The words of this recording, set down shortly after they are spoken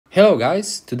Hello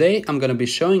guys, today I'm gonna be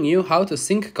showing you how to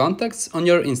sync contacts on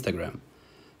your Instagram.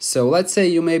 So let's say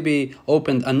you maybe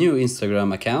opened a new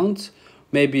Instagram account,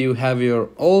 maybe you have your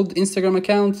old Instagram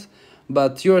account,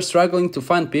 but you are struggling to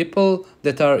find people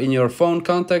that are in your phone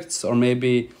contacts or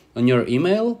maybe on your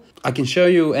email. I can show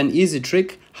you an easy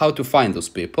trick how to find those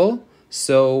people.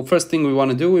 So first thing we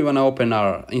wanna do, we wanna open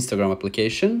our Instagram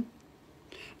application.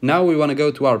 Now we wanna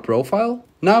go to our profile.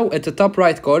 Now at the top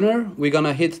right corner, we're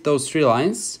gonna hit those three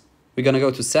lines. We're gonna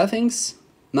go to settings.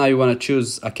 Now you wanna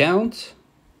choose account.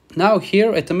 Now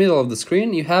here at the middle of the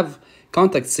screen, you have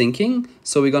contact syncing.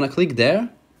 So we're gonna click there.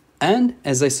 And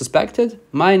as I suspected,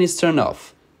 mine is turned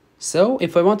off. So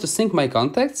if I want to sync my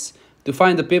contacts, to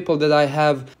find the people that I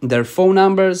have their phone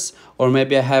numbers, or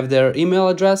maybe I have their email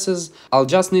addresses, I'll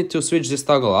just need to switch this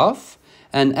toggle off.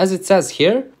 And as it says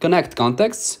here, connect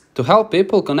contacts. To help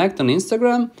people connect on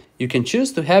Instagram, you can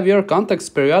choose to have your contacts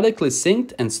periodically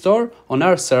synced and stored on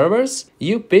our servers.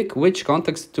 You pick which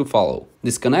contacts to follow.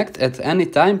 Disconnect at any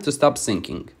time to stop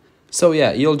syncing. So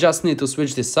yeah, you'll just need to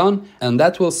switch this on and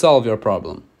that will solve your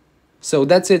problem. So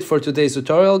that's it for today's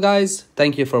tutorial, guys.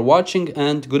 Thank you for watching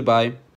and goodbye.